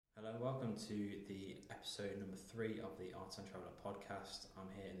welcome to the episode number 3 of the Arts and Traveller podcast. I'm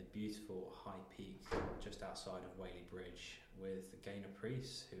here in the beautiful High Peak just outside of Whaley Bridge with Gaynor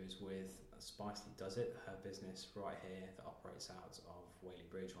Preece, who is with Spicely Does It, her business right here that operates out of Whaley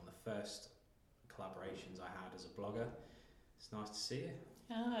Bridge, one of the first collaborations I had as a blogger. It's nice to see you.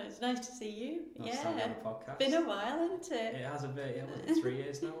 Oh, it's nice to see you. Nice to have you on the podcast. Been a while, hasn't it? It has a bit, yeah, was it 3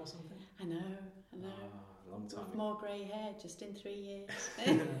 years now or something? I know. Oh, long time. With more grey hair, just in 3 years.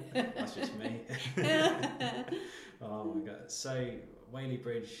 That's just me. Oh my god. So Whaley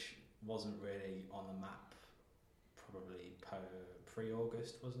Bridge wasn't really on the map probably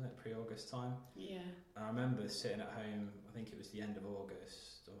pre-August, wasn't it? Pre-August time. Yeah. And I remember sitting at home, I think it was the end of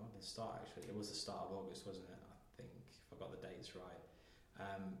August, or the start actually, it was the start of August, wasn't it? I think, if I got the dates right.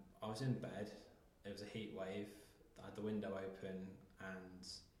 I was in bed, it was a heat wave, I had the window open, and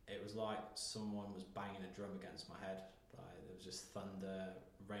it was like someone was banging a drum against my head. Like there was just thunder,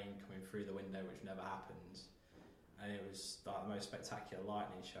 rain coming through the window, which never happens, and it was like the most spectacular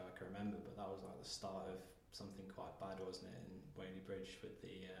lightning show I can remember. But that was like the start of something quite bad, wasn't it, in Whaley Bridge with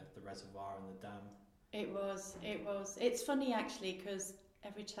the reservoir and the dam? It was. It's funny actually, because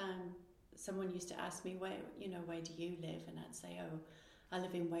every time someone used to ask me where do you live, and I'd say, oh, I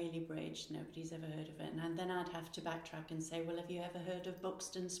live in Whaley Bridge, nobody's ever heard of it. And then I'd have to backtrack and say, well, have you ever heard of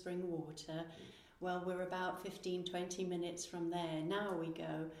Buxton Spring Water? Well, we're about 15-20 minutes from there. Now we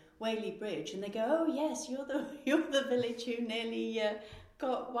go, Whaley Bridge. And they go, oh, yes, you're the village who nearly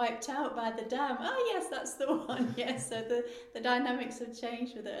got wiped out by the dam. Oh, yes, that's the one. Yes, so the dynamics have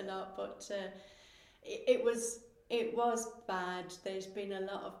changed with it a lot. But it was bad. There's been a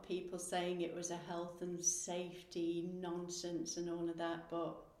lot of people saying it was a health and safety nonsense and all of that,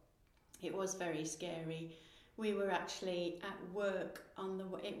 but it was very scary. We were actually at work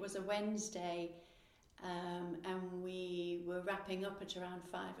it was a Wednesday, and we were wrapping up at around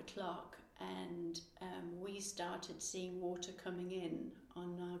 5 o'clock, and we started seeing water coming in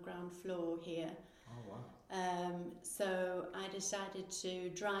on our ground floor here. Oh, wow. So I decided to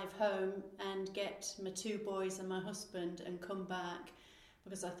drive home and get my 2 boys and my husband and come back,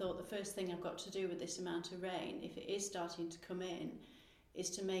 because I thought the first thing I've got to do with this amount of rain, if it is starting to come in, is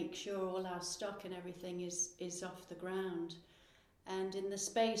to make sure all our stock and everything is off the ground. And in the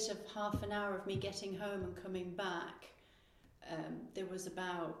space of half an hour of me getting home and coming back, there was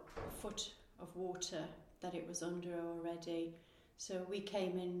about a foot of water that it was under already. So we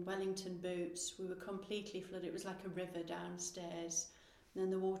came in Wellington boots, we were completely flooded. It was like a river downstairs, and then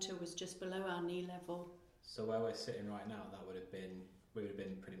the water was just below our knee level. So where we're sitting right now, we would have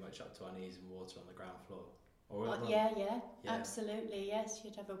been pretty much up to our knees in water on the ground floor. Yeah, absolutely, yes,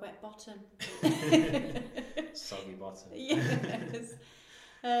 you'd have a wet bottom. Soggy bottom. Yes.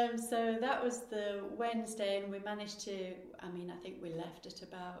 So that was the Wednesday, and we managed to, I think we left at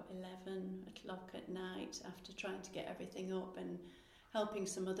about 11 o'clock at night after trying to get everything up and helping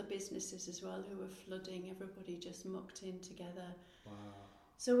some other businesses as well who were flooding. Everybody just mucked in together. Wow.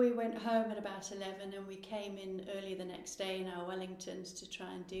 So we went home at about 11, and we came in early the next day in our Wellingtons to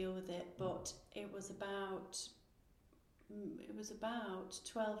try and deal with it, but it was about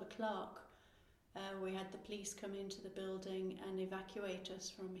 12 o'clock. We had the police come into the building and evacuate us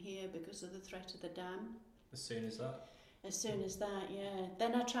from here because of the threat of the dam. As soon as that? As soon as that, yeah.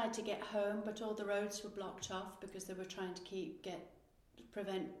 Then I tried to get home, but all the roads were blocked off because they were trying to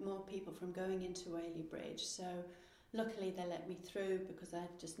prevent more people from going into Whaley Bridge. So luckily they let me through because I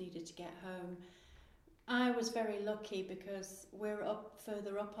just needed to get home. I was very lucky because we're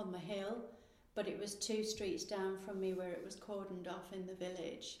further up on the hill, but it was 2 streets down from me where it was cordoned off in the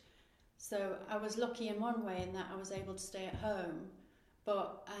village. So I was lucky in one way in that I was able to stay at home,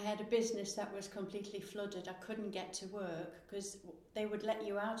 but I had a business that was completely flooded. I couldn't get to work because they would let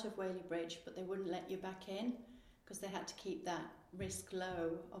you out of Whaley Bridge, but they wouldn't let you back in because they had to keep that risk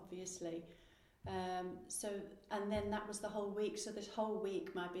low, obviously. And then that was the whole week. So this whole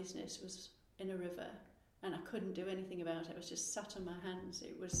week my business was in a river and I couldn't do anything about it. I was just sat on my hands.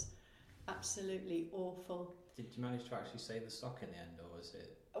 It was absolutely awful. Did you manage to actually save the stock in the end, or was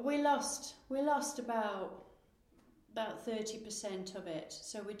it? We lost about 30% of it,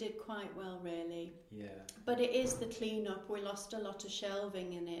 so we did quite well, really. Yeah. But it is the clean-up. We lost a lot of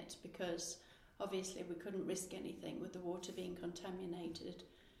shelving in it because obviously we couldn't risk anything with the water being contaminated.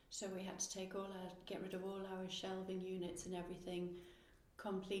 So we had to get rid of all our shelving units and everything,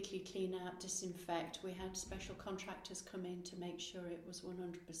 completely clean out, disinfect. We had special contractors come in to make sure it was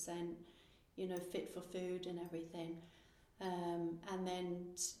 100%, fit for food and everything. And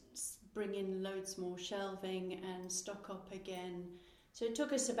then bring in loads more shelving and stock up again. So it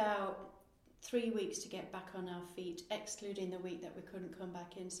took us about 3 weeks to get back on our feet, excluding the week that we couldn't come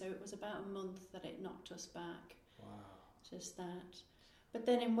back in. So it was about a month that it knocked us back. Wow. Just that. But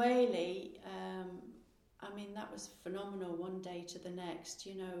then in Whaley, I mean, that was phenomenal one day to the next.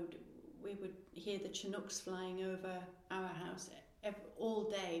 You know, we would hear the Chinooks flying over our house all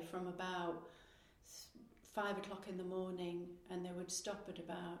day from about 5 o'clock in the morning, and they would stop at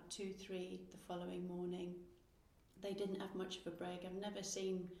about 2, 3 the following morning. They didn't have much of a break. I've never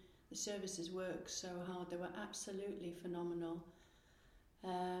seen the services work so hard. They were absolutely phenomenal.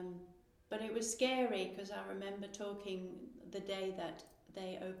 But it was scary because I remember talking the day that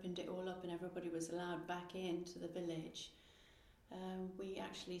they opened it all up and everybody was allowed back into the village. We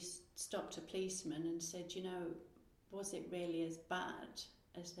actually stopped a policeman and said, you know, was it really as bad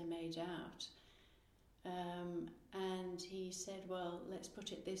as they made out? And he said, well, let's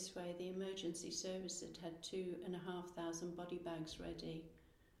put it this way, the emergency service had 2,500 body bags ready.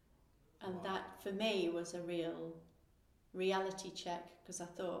 And Wow. that, for me, was a real reality check, because I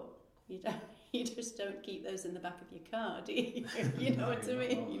thought, you just don't keep those in the back of your car, do you? You know what I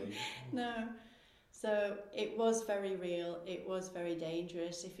mean? No. So it was very real. It was very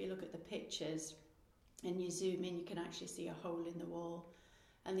dangerous. If you look at the pictures and you zoom in, you can actually see a hole in the wall.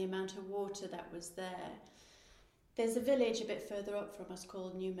 And the amount of water that was there. There's a village a bit further up from us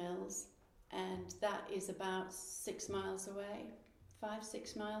called New Mills, and that is about 6 miles away,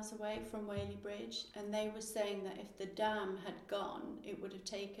 5-6 miles away from Whaley Bridge. And they were saying that if the dam had gone, it would have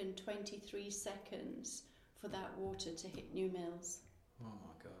taken 23 seconds for that water to hit New Mills. Oh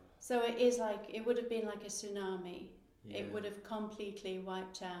my God. So it would have been like a tsunami. Yeah. It would have completely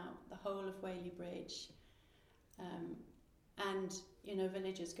wiped out the whole of Whaley Bridge. And, you know,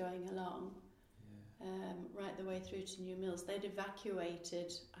 villagers going along, right the way through to New Mills. They'd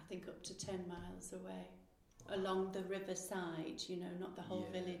evacuated, I think, up to 10 miles away, along the river side, you know, not the whole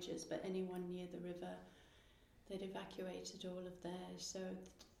villages, but anyone near the river. They'd evacuated all of theirs. So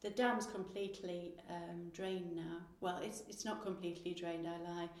the dam's completely drained now. Well, it's not completely drained, I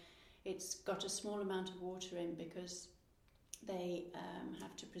lie. It's got a small amount of water in because they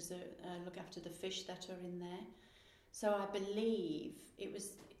have to look after the fish that are in there. So I believe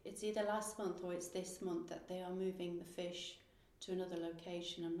it's either last month or it's this month that they are moving the fish to another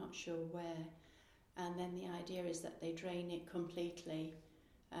location. I'm not sure where. And then the idea is that they drain it completely,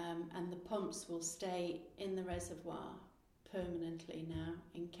 and the pumps will stay in the reservoir permanently now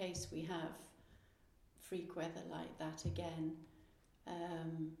in case we have freak weather like that again,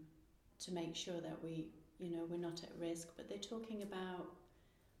 to make sure that we're not at risk. But they're talking about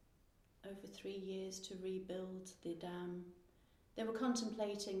over 3 years to rebuild the dam. They were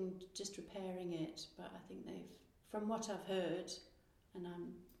contemplating just repairing it, but I think from what I've heard, and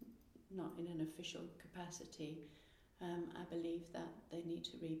I'm not in an official capacity, I believe that they need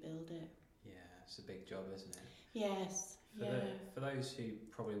to rebuild it. Yeah, it's a big job, isn't it? Yes. For those who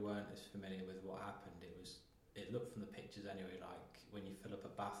probably weren't as familiar with what happened, it looked from the pictures anyway like when you fill up a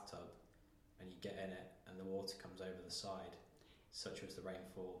bathtub and you get in it and the water comes over the side, such as the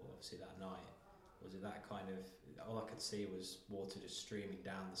rainfall obviously that night. Was it that kind of, all I could see was water just streaming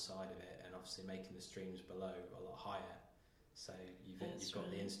down the side of it and obviously making the streams below a lot higher. So you've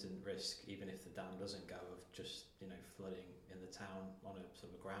got the instant risk, even if the dam doesn't go, of just, you know, flooding in the town on a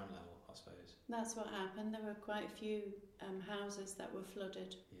sort of a ground level, I suppose. That's what happened. There were quite a few houses that were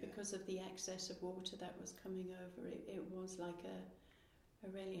flooded because of the excess of water that was coming over. It was like a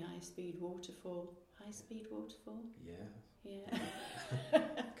really high-speed waterfall. High-speed waterfall? Yeah.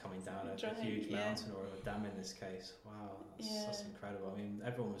 Coming down a huge mountain or a dam in this case. Wow, that's incredible. I mean,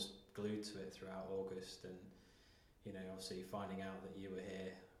 everyone was glued to it throughout August, and you know, obviously finding out that you were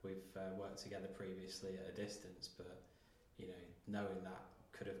here. We've worked together previously at a distance, but you know, knowing that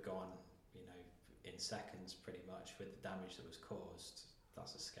could have gone, you know, in seconds pretty much with the damage that was caused,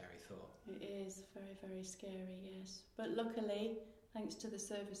 that's a scary thought. It is very, very scary, yes. But luckily, thanks to the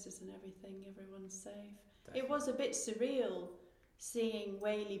services and everything, everyone's safe. Definitely. It was a bit surreal seeing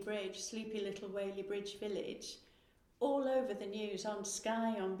Whaley Bridge, sleepy little Whaley Bridge village, all over the news, on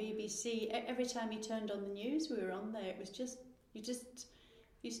Sky, on BBC. Every time you turned on the news, we were on there. It was just,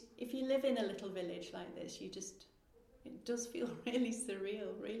 if you live in a little village like this, it does feel really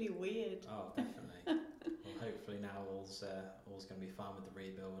surreal, really weird. Oh, definitely. Well, hopefully now all's going to be fine with the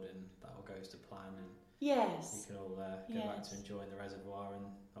rebuild, and that all goes to plan, and yes, you can all go back to enjoying the reservoir, and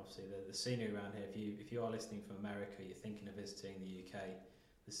obviously the scenery around here. If you are listening from America, you're thinking of visiting the UK,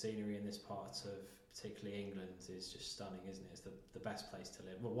 the scenery in this part of particularly England is just stunning, isn't it? It's the best place to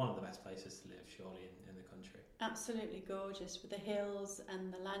live. Well, one of the best places to live, surely, in the country. Absolutely gorgeous, with the hills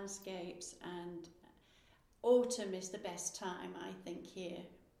and the landscapes, and autumn is the best time, I think, here.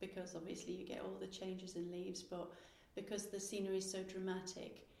 because obviously you get all the changes in leaves, but because the scenery is so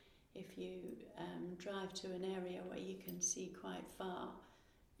dramatic, if you drive to an area where you can see quite far,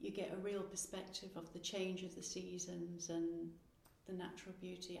 you get a real perspective of the change of the seasons and the natural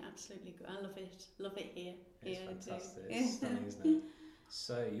beauty. Absolutely good. I love it here. It's here fantastic. too. It's stunning, isn't it?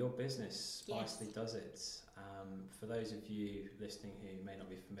 So your business, Spicely Yes. Does It. For those of you listening who may not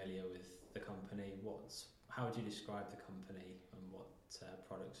be familiar with the company, how would you describe the company and what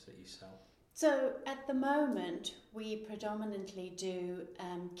products that you sell? So at the moment, we predominantly do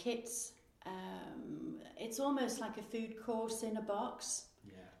kits. It's almost like a food course in a box.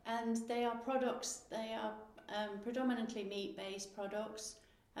 Yeah. And they are products, they are predominantly meat-based products,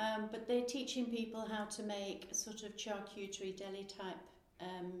 but they're teaching people how to make a sort of charcuterie deli type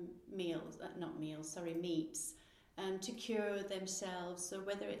meats, to cure themselves. So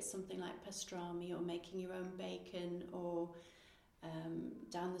whether it's something like pastrami or making your own bacon, or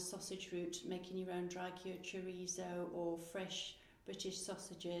down the sausage route, making your own dry cured chorizo or fresh British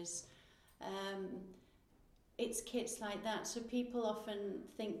sausages. It's kits like that. So people often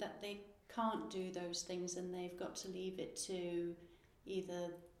think that they can't do those things and they've got to leave it to either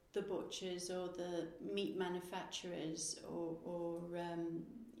the butchers or the meat manufacturers or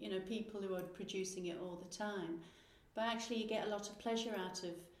people who are producing it all the time. But actually you get a lot of pleasure out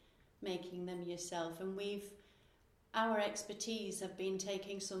of making them yourself, and our expertise have been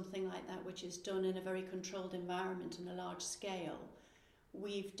taking something like that which is done in a very controlled environment on a large scale.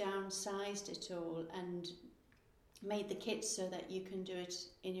 We've downsized it all and made the kits so that you can do it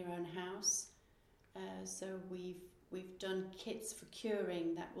in your own house. So we've done kits for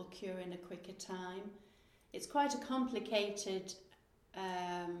curing that will cure in a quicker time. It's quite a complicated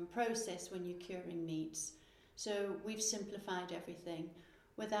process when you're curing meats. So we've simplified everything.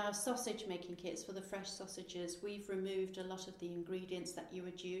 With our sausage making kits for the fresh sausages, we've removed a lot of the ingredients that you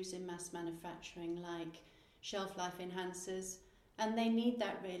would use in mass manufacturing, like shelf life enhancers. And they need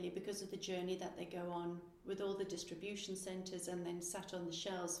that really because of the journey that they go on with all the distribution centres and then sat on the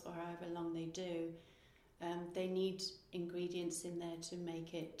shelves for however long they do. They need ingredients in there to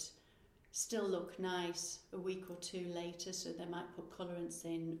make it still look nice a week or two later, so they might put colourants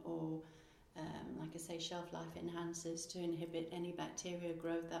in or like I say, shelf life enhancers to inhibit any bacteria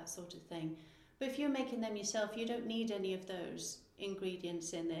growth, that sort of thing. But if you're making them yourself, you don't need any of those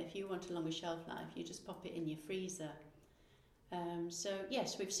ingredients in there. If you want a longer shelf life, you just pop it in your freezer. So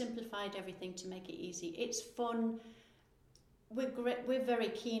yes, we've simplified everything to make it easy. It's fun. We're very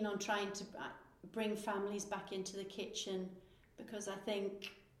keen on trying to bring families back into the kitchen, because I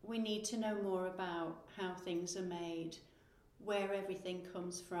think we need to know more about how things are made, where everything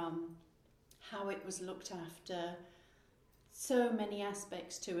comes from, how it was looked after, so many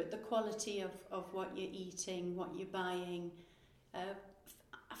aspects to it, the quality of what you're eating, what you're buying.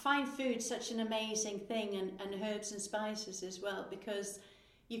 I find food such an amazing thing, and herbs and spices as well, because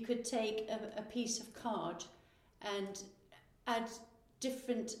you could take a piece of cod and add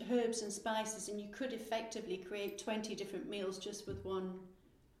different herbs and spices, and you could effectively create 20 different meals just with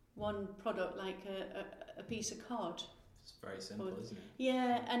one product, like a piece of cod. It's very simple, isn't it?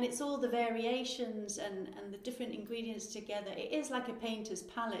 Yeah, and it's all the variations and the different ingredients together. It is like a painter's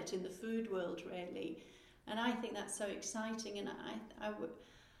palette in the food world, really. And I think that's so exciting, and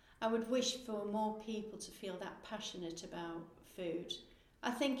I would wish for more people to feel that passionate about food. I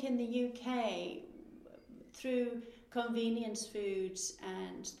think in the UK, through convenience foods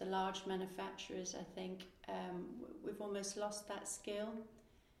and the large manufacturers, I think we've almost lost that skill,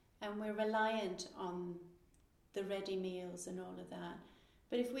 and we're reliant on the ready meals and all of that.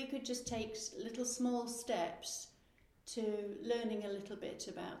 But if we could just take little small steps to learning a little bit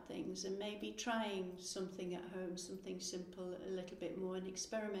about things and maybe trying something at home, something simple a little bit more, and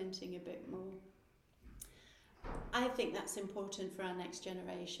experimenting a bit more, I think that's important for our next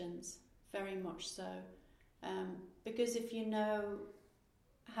generations, very much so. Because if you know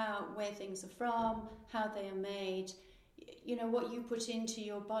where things are from, how they are made, you know, what you put into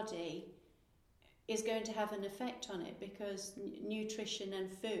your body is going to have an effect on it, because nutrition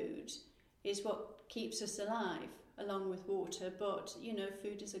and food is what keeps us alive, along with water. But, you know,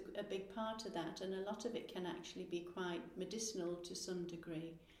 food is a big part of that, and a lot of it can actually be quite medicinal to some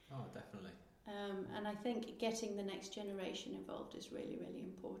degree. Oh, definitely. And I think getting the next generation involved is really, really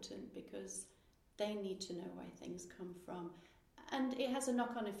important, because they need to know where things come from. And it has a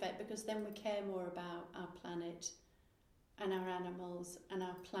knock-on effect, because then we care more about our planet and our animals and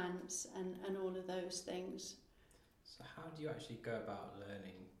our plants and all of those things. So how do you actually go about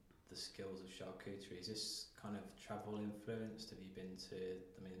learning the skills of charcuterie? Is this kind of travel influenced? Have you been to,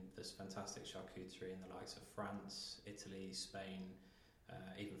 there's fantastic charcuterie in the likes of France, Italy, Spain.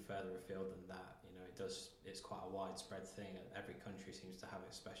 even further afield than that. You know, it's quite a widespread thing. Every country seems to have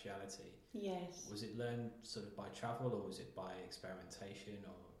its speciality. Yes. Was it learned sort of by travel, or was it by experimentation,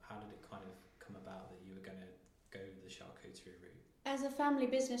 or how did it kind of come about that you were going to go the charcuterie route? As a family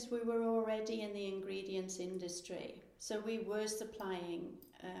business, we were already in the ingredients industry. So we were supplying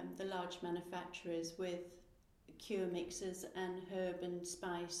the large manufacturers with cure mixes and herb and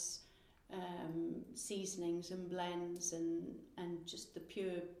spice seasonings and blends and just the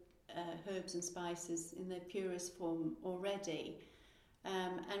pure herbs and spices in their purest form already.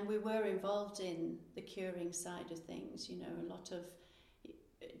 And we were involved in the curing side of things. You know, a lot of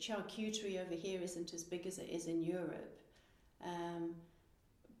charcuterie over here isn't as big as it is in Europe.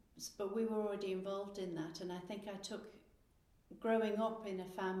 But we were already involved in that, and I think I took growing up in a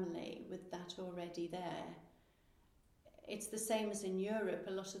family with that already there. It's the same as in Europe.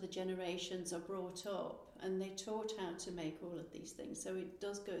 A lot of the generations are brought up and they're taught how to make all of these things, so it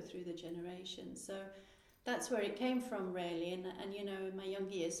does go through the generations. So that's where it came from, really. And you know, in my young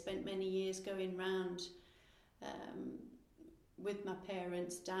years, spent many years going round with my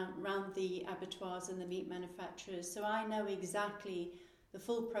parents down round the abattoirs and the meat manufacturers, so I know exactly the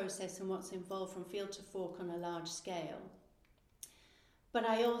full process and what's involved from field to fork on a large scale. But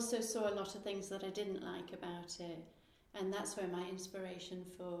I also saw a lot of things that I didn't like about it, and that's where my inspiration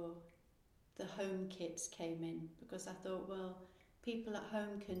for the home kits came in, because I thought, well, people at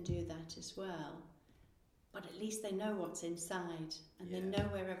home can do that as well, but at least they know what's inside and they know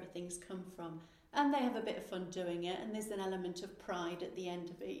where everything's come from. And they have a bit of fun doing it, and there's an element of pride at the end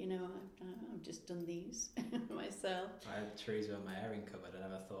of it. You know, I've just done these myself. I had trees with my airing cupboard. I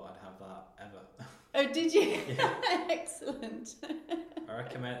never thought I'd have that ever. Oh, did you? Yeah. Excellent. I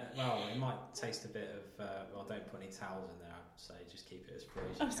recommend, well, it might taste a bit of, well, don't put any towels in there, I'd say, just keep it as free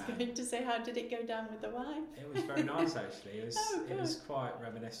as you can. I was going to say, how did it go down with the wine? It was very nice, actually. It was, Oh, it was quite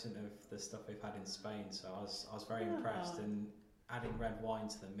reminiscent of the stuff we've had in Spain, so I was very impressed. And adding red wine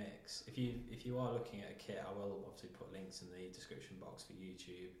to the mix, if you are looking at a kit, I will obviously put links in the description box for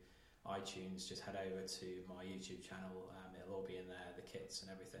YouTube, iTunes. Just head over to my YouTube channel, it'll all be in there, the kits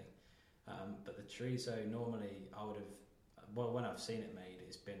and everything. But the chorizo, normally I would have, well, when I've seen it made,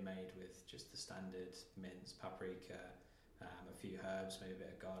 it's been made with just the standard mince, paprika, a few herbs, maybe a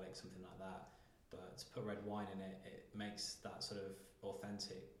bit of garlic, something like that. But to put red wine in it, it makes that sort of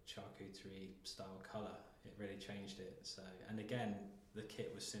authentic charcuterie style colour. It really changed it. So, and again, the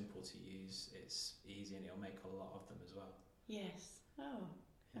kit was simple to use. It's easy, and it'll make a lot of them as well. Yes. Oh,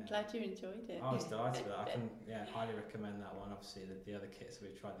 I'm glad you enjoyed it. I was delighted with that. I can highly recommend that one. Obviously, the other kits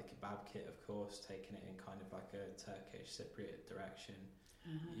we've tried, the kebab kit, of course, taking it in kind of like a Turkish Cypriot direction.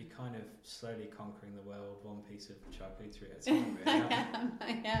 You're kind of slowly conquering the world, one piece of charcuterie at a time. Really.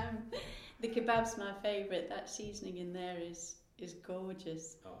 I am. The kebab's my favourite. That seasoning in there is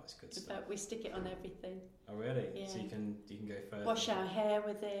gorgeous. Oh, it's good In stuff. fact, we stick it on everything. Oh, really? Yeah. So you can go further. Wash our hair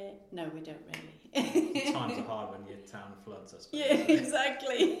with it. No, we don't really. Times are hard when your town floods, I suppose. Yeah,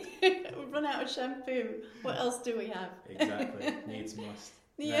 exactly. We run out of shampoo. What else do we have? Exactly. Needs must.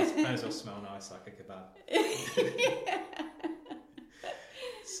 Yeah. May as well smell nice like a kebab. Yeah.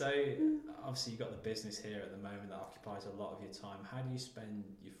 So, obviously, you've got the business here at the moment that occupies a lot of your time. How do you spend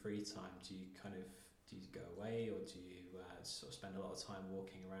your free time? Do you go away, or do you sort of spend a lot of time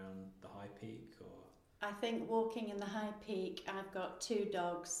walking around the high peak? Or I think walking in the high peak, I've got 2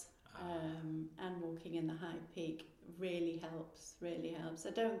 dogs, and walking in the high peak really helps.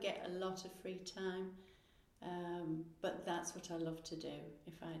 I don't get a lot of free time, but that's what I love to do.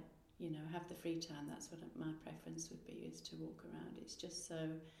 If I have the free time, that's what my preference would be, is to walk around. It's just so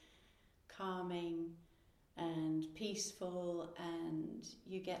calming and peaceful, and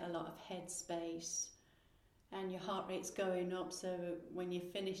you get a lot of headspace, and your heart rate's going up, so when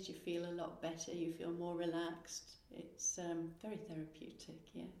you're finished you feel a lot better, you feel more relaxed. It's very therapeutic,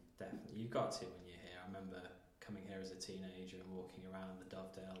 yeah. Definitely. You've got to when you're here. I remember coming here as a teenager and walking around the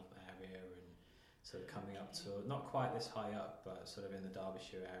Dovedale area and sort of coming up to, not quite this high up, but sort of in the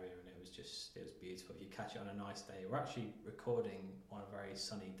Derbyshire area, and it was beautiful. If you catch it on a nice day, we're actually recording on a very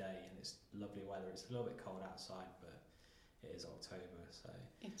sunny day and it's lovely weather. It's a little bit cold outside, but it is October, so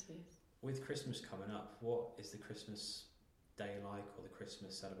It is. with Christmas coming up, what is the Christmas day like, or the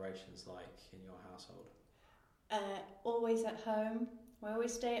Christmas celebrations like in your household? Always at home. We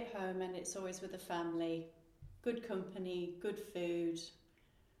always stay at home, and it's always with the family. Good company, good food,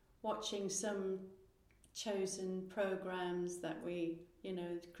 watching some chosen programs that we,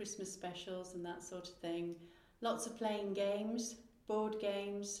 Christmas specials and that sort of thing. Lots of playing games, board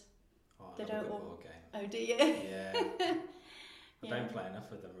games. Oh, They I love a don't good all- board game. Oh, do you? Yeah. I Yeah. don't play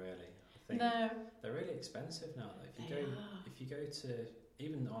enough of them, really. I think No. they're really expensive now, though. They are. If you go to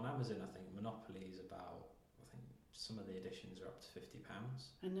even on Amazon, I think Monopoly is about, I think some of the editions are up to £50.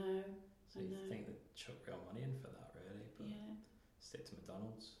 I know. So you think they'd chuck real money in for that, really, but stick to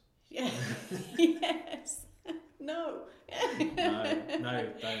McDonald's. Yeah. Yes. No. No,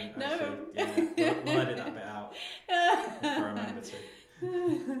 don't. No. Actually, yeah, we'll edit that bit out if I remember to.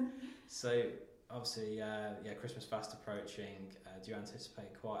 So, obviously, Christmas fast approaching. Do you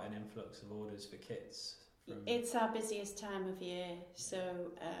anticipate quite an influx of orders for kits? It's our busiest time of year,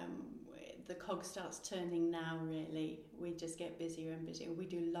 so the cog starts turning now, really. We just get busier and busier. We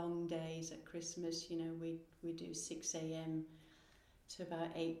do long days at Christmas, we do 6 a.m. to about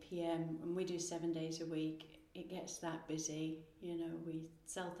 8 p.m. and we do 7 days a week. It gets that busy, we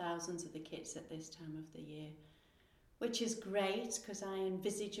sell thousands of the kits at this time of the year, which is great because I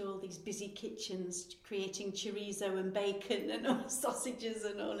envisage all these busy kitchens creating chorizo and bacon and all sausages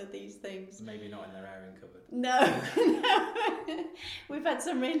and all of these things. Maybe not in their airing cupboard. No. We've had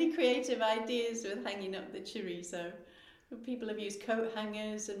some really creative ideas with hanging up the chorizo. People have used coat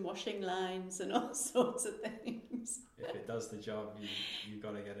hangers and washing lines and all sorts of things. If it does the job, you've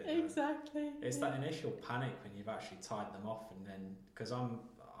got to get it done. Exactly. It's that initial panic when you've actually tied them off, and then, because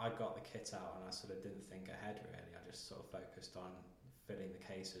I got the kit out and I sort of didn't think ahead really. I just sort of focused on filling the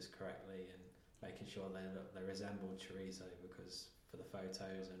cases correctly and making sure they resembled chorizo, because for the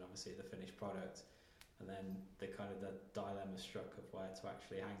photos and obviously the finished product. And then the dilemma struck of where to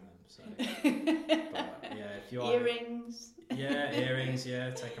actually hang them. So, but yeah, if you are earrings. Yeah, earrings.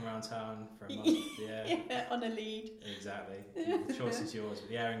 Yeah, take them around town for a month. Yeah, on a lead. Exactly. The choice is yours. But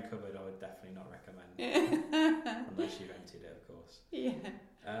the airing cupboard, I would definitely not recommend, unless you've emptied it, of course. Yeah.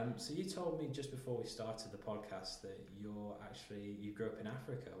 So you told me just before we started the podcast that you grew up in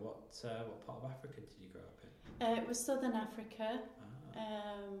Africa. What part of Africa did you grow up in? It was Southern Africa.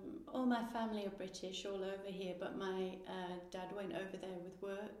 All my family are British, all over here, but my dad went over there with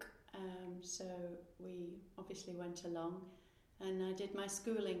work, so we obviously went along, and I did my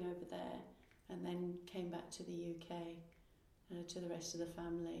schooling over there and then came back to the UK to the rest of the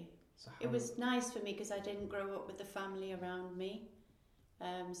family. It was nice for me because I didn't grow up with the family around me,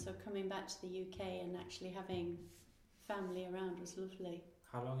 so coming back to the UK and actually having family around was lovely.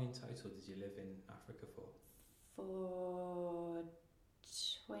 How long in total did you live in Africa for? For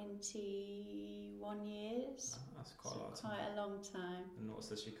 21 years. Oh, that's quite a lot of time. Quite a long time. And what's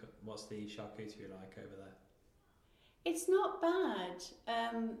the charcuterie like over there? It's not bad.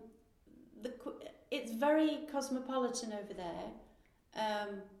 It's very cosmopolitan over there,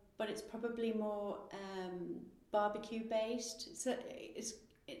 but it's probably more barbecue based. So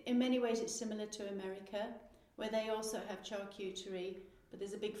in many ways it's similar to America, where they also have charcuterie, but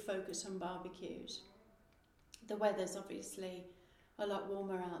there's a big focus on barbecues. The weather's obviously a lot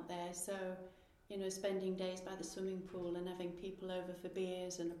warmer out there, so spending days by the swimming pool and having people over for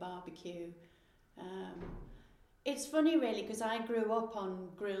beers and a barbecue. It's funny really, because I grew up on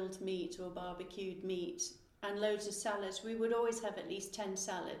grilled meat or barbecued meat and loads of salads. We would always have at least 10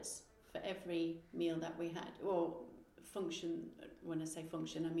 salads for every meal that we had, or function. When I say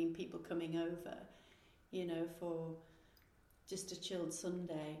function, I mean people coming over, for just a chilled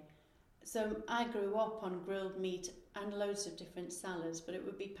Sunday. So I grew up on grilled meat and loads of different salads, but it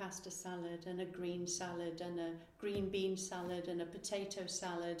would be pasta salad and a green salad and a green bean salad and a potato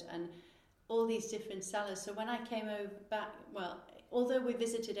salad and all these different salads. So when I came back, although we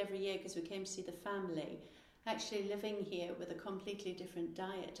visited every year because we came to see the family, actually living here with a completely different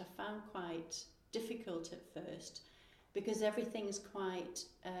diet, I found quite difficult at first because everything's quite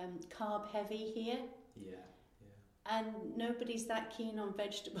carb heavy here. Yeah. And nobody's that keen on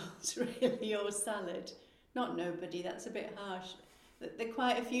vegetables really, or salad. Not nobody, that's a bit harsh. There are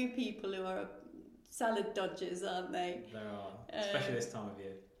quite a few people who are salad dodgers, aren't they? There are, especially this time of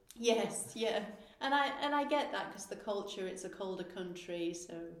year. Yes, yeah. And I get that because the culture, it's a colder country,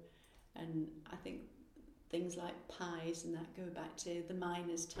 so, and I think things like pies and that go back to the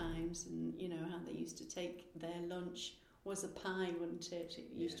miners' times, and how they used to take their lunch was a pie, wasn't it?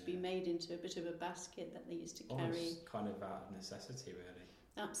 It used to be made into a bit of a basket that they used to carry. Almost kind of out of necessity, really.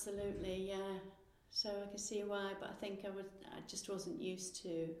 Absolutely, yeah. So I can see why, but I think I just wasn't used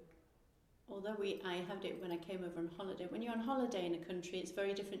to. Although I had it when I came over on holiday. When you're on holiday in a country, it's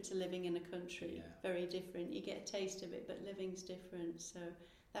very different to living in a country. Yeah. Very different. You get a taste of it, but living's different. So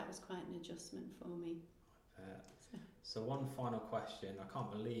that was quite an adjustment for me. So one final question. I can't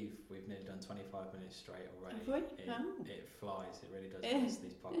believe we've nearly done 25 minutes straight already. Have we? It flies. It really does.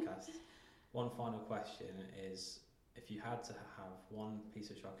 These podcasts. One final question is, if you had to have one piece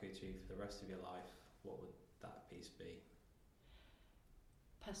of charcuterie for the rest of your life, what would that piece be?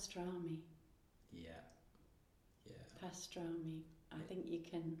 Pastrami. Yeah. Pastrami. I think you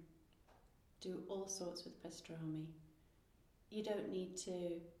can do all sorts with pastrami. You don't need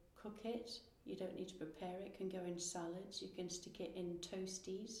to cook it. You don't need to prepare it. It can go in salads. You can stick it in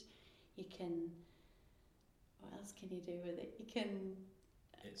toasties. You can... What else can you do with it? You can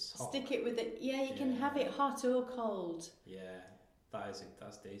stick it with it. Yeah, you can have it hot or cold. Yeah,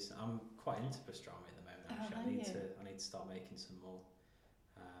 that's decent. I'm quite into pastrami at the moment. Actually, I need to start making some more.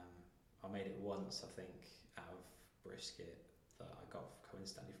 I made it once, I think, out of brisket that I got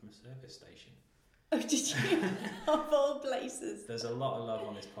coincidentally from a service station. Oh, did you? Of all places. There's a lot of love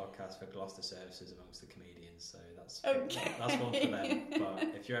on this podcast for Gloucester services amongst the comedians, so that's one for them.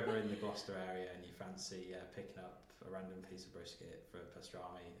 But if you're ever in the Gloucester area and you fancy picking up a random piece of brisket for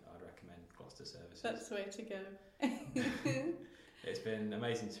pastrami, I'd recommend Gloucester services. That's the way to go. It's been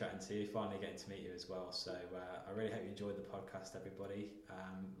amazing chatting to you, finally getting to meet you as well. So I really hope you enjoyed the podcast, everybody.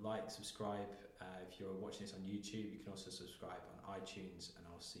 Like, subscribe. If you're watching this on YouTube, you can also subscribe on iTunes, and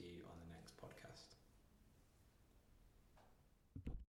I'll see you on the